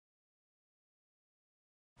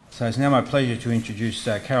So it's now my pleasure to introduce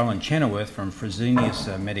Carolyn Chenoweth from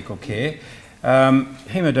Fresenius Medical Care.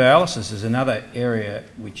 Haemodialysis is another area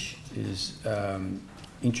which is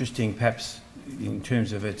interesting perhaps in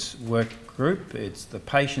terms of its work group. The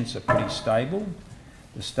patients are pretty stable,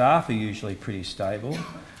 the staff are usually pretty stable.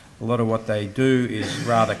 A lot of what they do is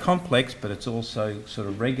rather complex, but it's also sort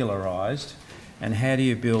of regularised. And how do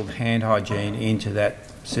you build hand hygiene into that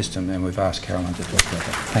system? And we've asked Carolyn to talk about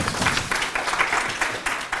that. Thanks.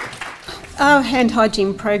 Our hand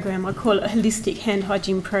hygiene program, I call it a holistic hand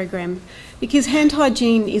hygiene program, because hand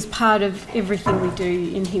hygiene is part of everything we do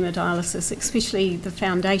in haemodialysis, especially the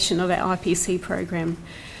foundation of our IPC program.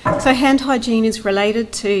 So hand hygiene is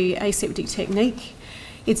related to aseptic technique.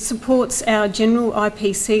 It supports our general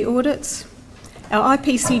IPC audits. Our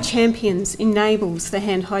IPC champions enables the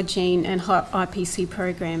hand hygiene and IPC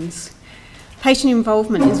programs. Patient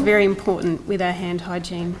involvement is very important with our hand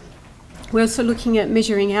hygiene. We're also looking at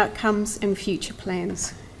measuring outcomes and future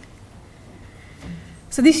plans.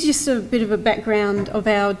 So this is just a bit of a background of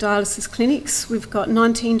our dialysis clinics. We've got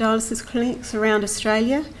 19 dialysis clinics around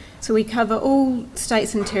Australia, so we cover all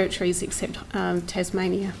states and territories except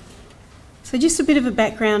Tasmania. So just a bit of a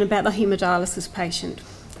background about the haemodialysis patient.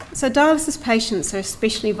 So dialysis patients are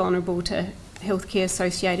especially vulnerable to healthcare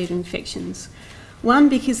associated infections. One,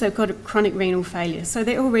 because they've got a chronic renal failure, so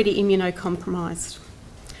they're already immunocompromised.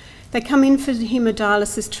 They come in for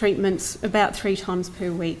haemodialysis treatments about 3 times per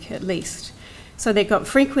week at least. So they've got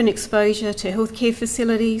frequent exposure to healthcare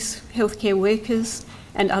facilities, healthcare workers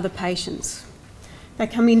and other patients. They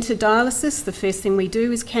come into dialysis, the first thing we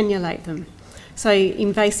do is cannulate them. So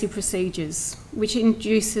invasive procedures, which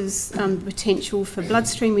induces the potential for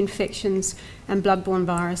bloodstream infections and bloodborne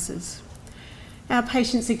viruses. Our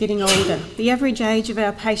patients are getting older. The average age of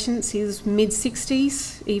our patients is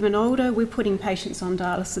mid-60s, even older. We're putting patients on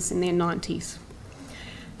dialysis in their 90s.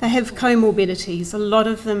 They have comorbidities. A lot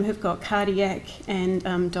of them have got cardiac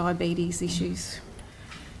and diabetes issues.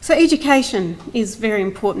 So education is a very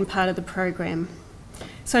important part of the program.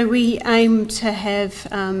 So we aim to have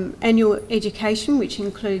annual education, which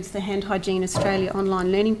includes the Hand Hygiene Australia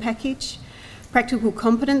online learning package, practical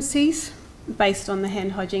competencies, based on the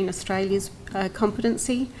Hand Hygiene Australia's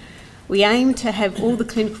competency. We aim to have all the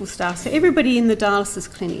clinical staff, so everybody in the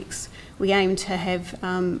dialysis clinics, we aim to have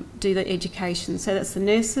do the education. So that's the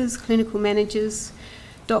nurses, clinical managers,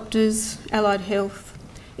 doctors, allied health,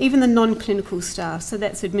 even the non-clinical staff, so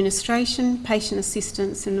that's administration, patient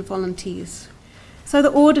assistance and the volunteers. So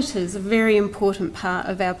the auditors are a very important part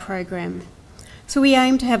of our program. So we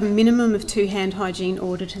aim to have a minimum of 2 hand hygiene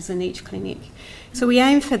auditors in each clinic. So we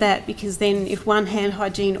aim for that because then if one hand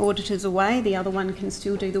hygiene auditor's away, the other one can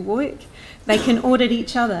still do the work. They can audit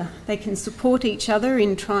each other. They can support each other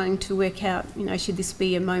in trying to work out, should this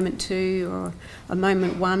be a moment 2 or a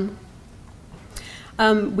moment 1.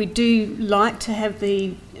 We do like to have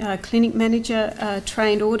the clinic manager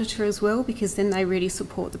trained auditor as well, because then they really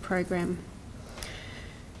support the program.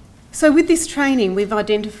 So with this training, we've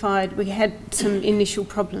identified we had some initial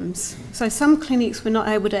problems. So some clinics were not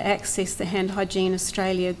able to access the Hand Hygiene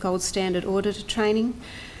Australia Gold Standard Auditor training.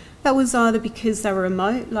 That was either because they were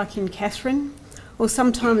remote, like in Katherine, or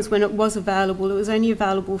sometimes when it was available, it was only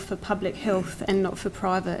available for public health and not for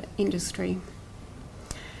private industry.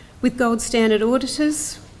 With Gold Standard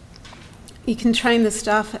auditors, you can train the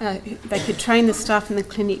staff, they could train the staff in the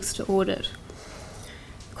clinics to audit.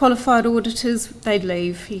 Qualified auditors, they'd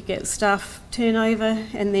leave. You get staff turnover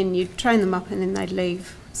and then you train them up and then they'd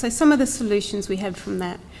leave. So some of the solutions we had from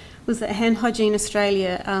that was that Hand Hygiene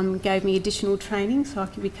Australia gave me additional training so I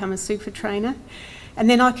could become a super trainer. And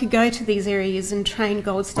then I could go to these areas and train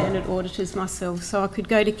Gold Standard auditors myself. So I could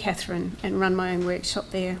go to Katherine and run my own workshop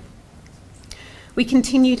there. We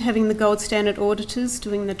continued having the Gold Standard auditors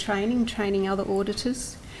doing the training other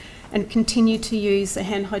auditors, and continue to use the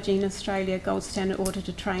Hand Hygiene Australia Gold Standard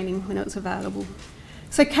Auditor training when it was available.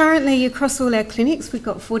 So currently across all our clinics we've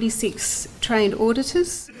got 46 trained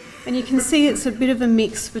auditors, and you can see it's a bit of a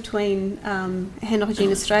mix between Hand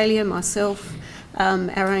Hygiene Australia, myself,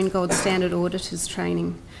 our own Gold Standard auditors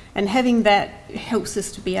training, and having that helps us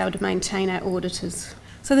to be able to maintain our auditors.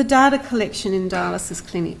 So the data collection in dialysis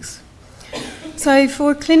clinics. So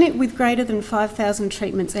for a clinic with greater than 5,000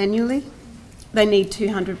 treatments annually, they need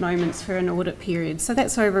 200 moments for an audit period. So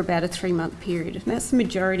that's over about a 3-month period. And that's the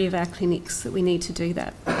majority of our clinics that we need to do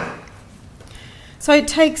that. So it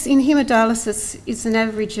takes, in haemodialysis, it's an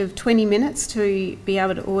average of 20 minutes to be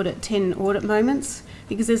able to audit 10 audit moments,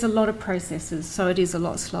 because there's a lot of processes, so it is a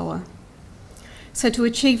lot slower. So to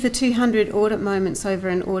achieve the 200 audit moments over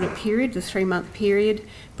an audit period, the 3-month period,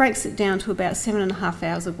 breaks it down to about 7.5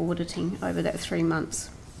 hours of auditing over that 3 months.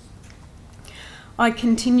 I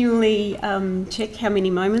continually check how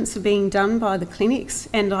many moments are being done by the clinics,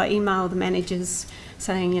 and I email the managers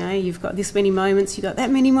saying, you know, you've got this many moments, you've got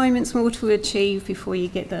that many moments more to achieve before you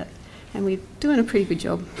get that. And we're doing a pretty good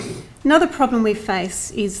job. Another problem we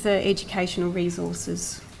face is the educational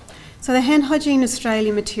resources. So the Hand Hygiene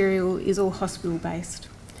Australia material is all hospital-based,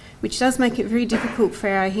 which does make it very difficult for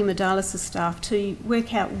our haemodialysis staff to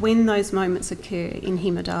work out when those moments occur in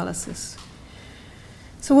haemodialysis.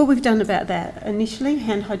 So what we've done about that, initially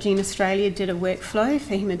Hand Hygiene Australia did a workflow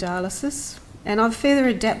for haemodialysis, and I've further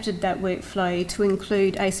adapted that workflow to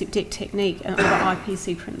include aseptic technique and other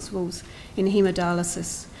IPC principles in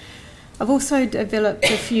haemodialysis. I've also developed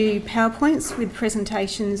a few PowerPoints with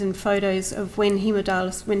presentations and photos of when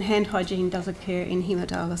hand hygiene does occur in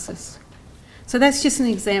haemodialysis. So that's just an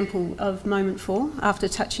example of moment 4, after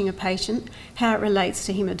touching a patient, how it relates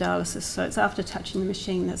to haemodialysis. So it's after touching the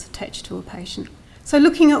machine that's attached to a patient. So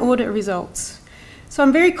looking at audit results. So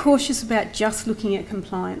I'm very cautious about just looking at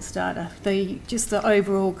compliance data, just the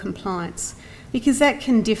overall compliance, because that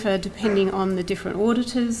can differ depending on the different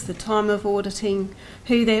auditors, the time of auditing,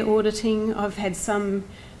 who they're auditing. I've had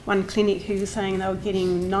one clinic who was saying they were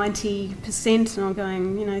getting 90%, and I'm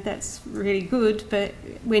going, you know, that's really good, but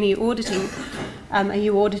when you're auditing, are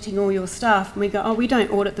you auditing all your staff? And we go, oh, we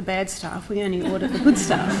don't audit the bad staff, we only audit the good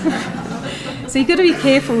staff. So you've got to be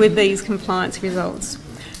careful with these compliance results.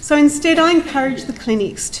 So instead, I encourage the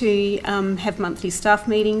clinics to have monthly staff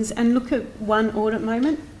meetings and look at one audit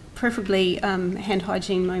moment, preferably hand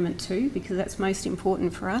hygiene moment 2, because that's most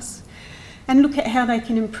important for us, and look at how they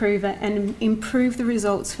can improve it and improve the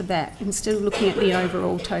results for that instead of looking at the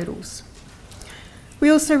overall totals. We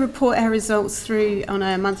also report our results through on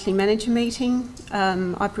a monthly manager meeting.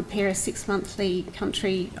 I prepare a 6-monthly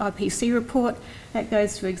country IPC report that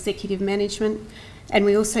goes to executive management, and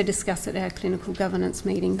we also discuss at our clinical governance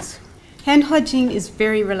meetings. Hand hygiene is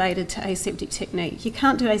very related to aseptic technique. You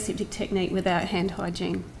can't do aseptic technique without hand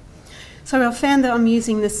hygiene. So I found that I'm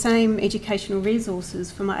using the same educational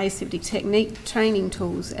resources for my aseptic technique training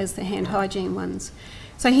tools as the hand hygiene ones.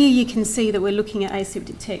 So here you can see that we're looking at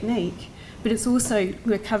aseptic technique, but it's also,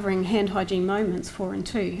 we're covering hand hygiene moments 4 and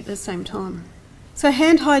 2 at the same time. So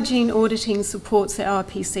hand hygiene auditing supports the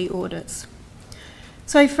IPC audits.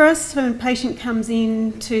 So for us, when a patient comes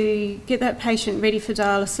in, to get that patient ready for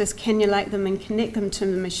dialysis, cannulate them and connect them to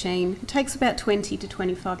the machine, it takes about 20 to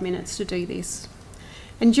 25 minutes to do this.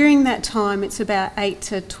 And during that time, it's about 8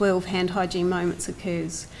 to 12 hand hygiene moments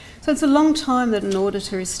occurs. So it's a long time that an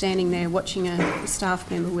auditor is standing there watching a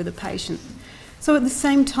staff member with a patient. So at the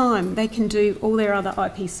same time, they can do all their other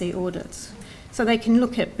IPC audits. So they can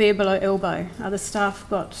look at bare below elbow, are the staff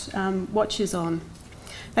got watches on?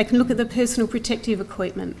 They can look at the personal protective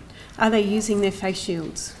equipment. Are they using their face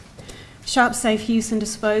shields? Sharp safe use and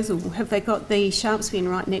disposal. Have they got the sharps bin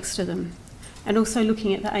right next to them? And also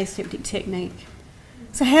looking at the aseptic technique.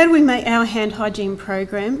 So how do we make our hand hygiene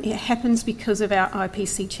program? It happens because of our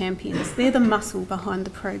IPC champions. They're the muscle behind the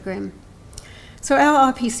program. So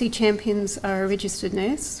our IPC champions are a registered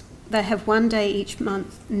nurse. They have 1 day each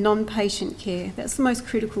month non-patient care. That's the most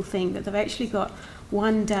critical thing, that they've actually got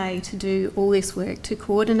 1 day to do all this work, to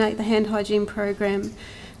coordinate the hand hygiene program,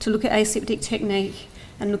 to look at aseptic technique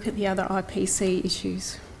and look at the other IPC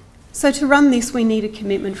issues. So to run this, we need a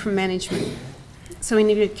commitment from management. So we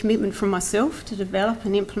need a commitment from myself to develop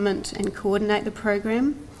and implement and coordinate the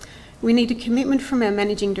program. We need a commitment from our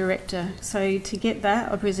managing director. So to get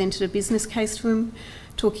that, I presented a business case to him,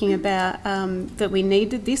 talking about that we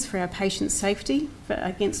needed this for our patient safety,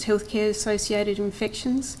 against healthcare associated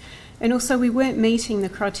infections. And also we weren't meeting the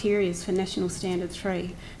criteria for National Standard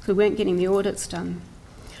 3, so we weren't getting the audits done.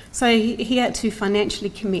 So he had to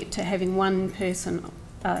financially commit to having one person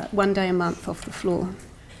 1 day a month off the floor.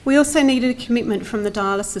 We also needed a commitment from the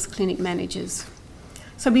dialysis clinic managers.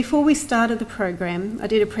 So before we started the program, I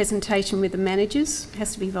did a presentation with the managers, it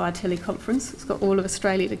has to be via teleconference, it's got all of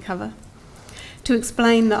Australia to cover, to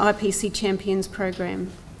explain the IPC Champions program.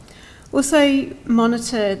 Also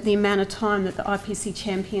monitor the amount of time that the IPC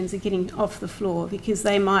champions are getting off the floor, because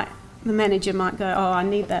the manager might go, oh, I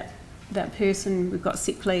need that person, we've got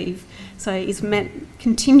sick leave. So it's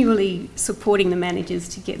continually supporting the managers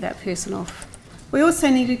to get that person off. We also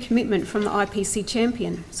needed commitment from the IPC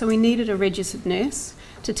champion. So we needed a registered nurse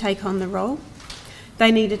to take on the role.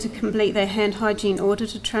 They needed to complete their hand hygiene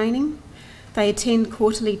auditor training. They attend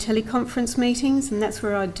quarterly teleconference meetings, and that's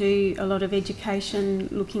where I do a lot of education,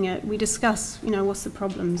 looking at, we discuss, you know, what's the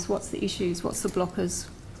problems, what's the issues, what's the blockers.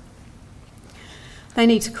 They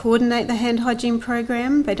need to coordinate the hand hygiene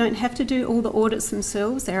program. They don't have to do all the audits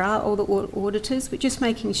themselves. There are all the auditors, but just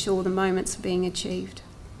making sure the moments are being achieved.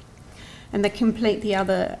 and they complete the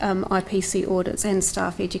other IPC audits and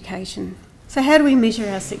staff education. So how do we measure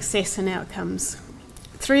our success and outcomes?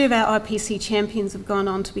 3 of our IPC champions have gone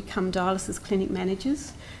on to become dialysis clinic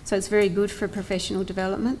managers, so it's very good for professional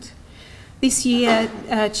development. This year,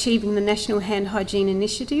 achieving the National Hand Hygiene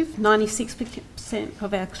Initiative, 96%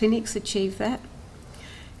 of our clinics achieved that.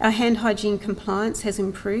 Our hand hygiene compliance has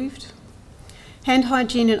improved. Hand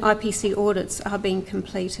hygiene and IPC audits are being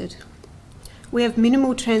completed. We have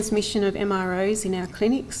minimal transmission of MROs in our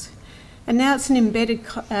clinics, and now it's an embedded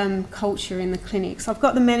culture in the clinics. I've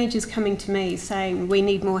got the managers coming to me saying we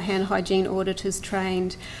need more hand hygiene auditors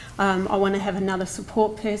trained. I want to have another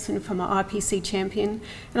support person for my IPC champion,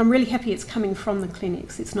 and I'm really happy it's coming from the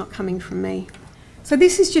clinics, it's not coming from me. So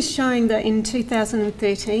this is just showing that in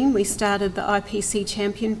 2013 we started the IPC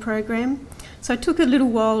champion program. So it took a little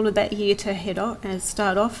while of that year to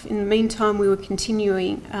start off. In the meantime, we were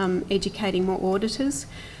continuing educating more auditors.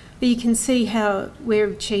 But you can see how we're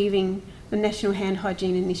achieving the National Hand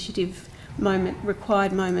Hygiene Initiative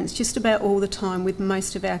required moments just about all the time with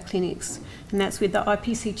most of our clinics. And that's with the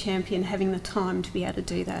IPC champion having the time to be able to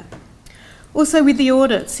do that. Also with the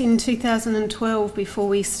audits, in 2012, before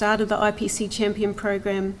we started the IPC champion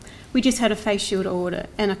program, we just had a face shield audit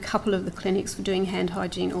and a couple of the clinics were doing hand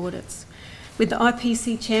hygiene audits. With the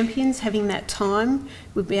IPC champions having that time,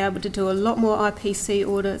 we'll be able to do a lot more IPC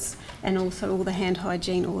audits and also all the hand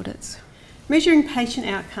hygiene audits. Measuring patient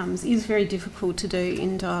outcomes is very difficult to do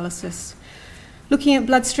in dialysis. Looking at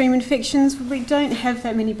bloodstream infections, we don't have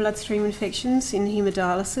that many bloodstream infections in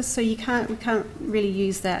haemodialysis, so we can't really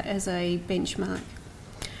use that as a benchmark.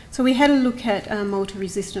 So we had a look at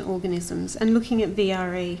multi-resistant organisms and looking at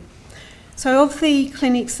VRE. So of the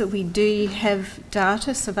clinics that we do have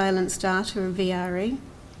data, surveillance data of VRE,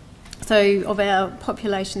 so of our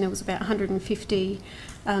population there was about 150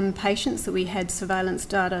 patients that we had surveillance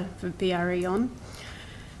data for VRE on.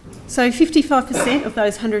 So 55% of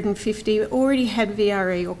those 150 already had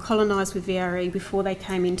VRE or colonised with VRE before they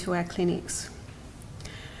came into our clinics.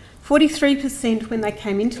 43% when they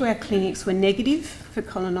came into our clinics were negative for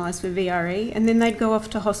colonised with VRE, and then they'd go off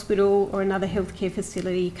to hospital or another healthcare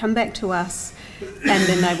facility, come back to us, and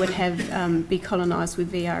then they would have be colonised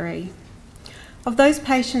with VRE. Of those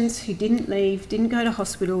patients who didn't leave, didn't go to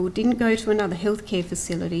hospital, didn't go to another healthcare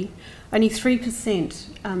facility, only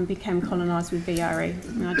 3% became colonised with VRE.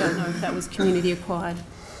 And I don't know if that was community acquired.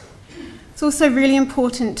 It's also really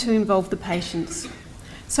important to involve the patients.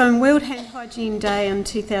 So in World Hand Hygiene Day in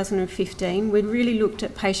 2015, we really looked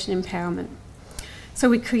at patient empowerment. So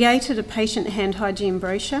we created a patient hand hygiene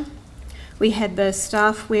brochure. We had the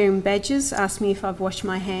staff wearing badges, ask me if I've washed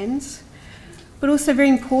my hands. But also very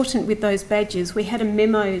important with those badges, we had a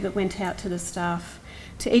memo that went out to the staff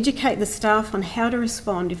to educate the staff on how to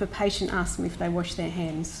respond if a patient asks them if they wash their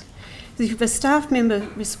hands. If a staff member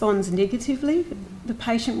responds negatively, the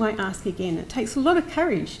patient won't ask again. It takes a lot of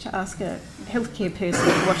courage to ask a healthcare person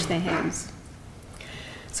to wash their hands.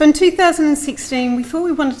 So in 2016, we thought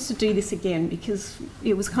we wanted to do this again because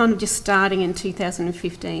it was kind of just starting in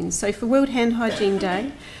 2015. So for World Hand Hygiene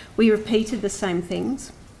Day, we repeated the same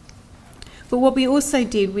things. But what we also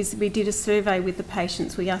did was we did a survey with the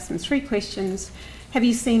patients. We asked them 3 questions. Have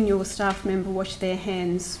you seen your staff member wash their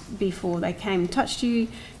hands before they came and touched you?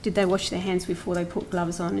 Did they wash their hands before they put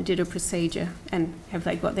gloves on and did a procedure? And have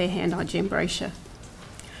they got their hand hygiene brochure?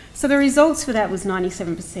 So the results for that was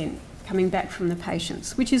 97% coming back from the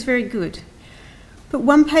patients, which is very good. But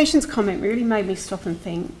one patient's comment really made me stop and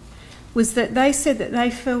think, was that they said that they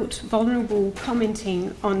felt vulnerable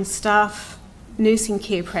commenting on staff nursing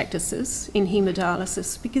care practices in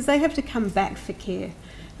haemodialysis because they have to come back for care.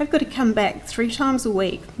 They've got to come back 3 times a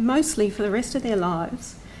week, mostly for the rest of their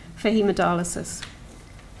lives, for haemodialysis.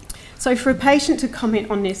 So for a patient to comment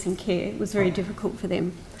on nursing care was very difficult for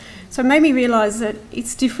them. So it made me realise that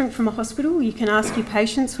it's different from a hospital. You can ask your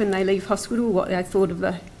patients when they leave hospital what they thought of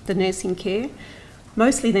the nursing care.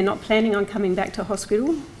 Mostly they're not planning on coming back to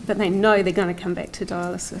hospital, but they know they're going to come back to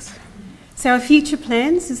dialysis. So our future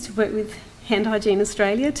plans is to work with Hand Hygiene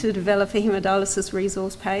Australia to develop a haemodialysis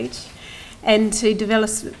resource page and to develop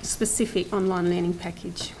a specific online learning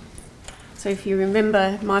package. So if you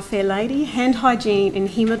remember My Fair Lady, hand hygiene in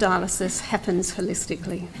haemodialysis happens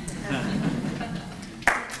holistically.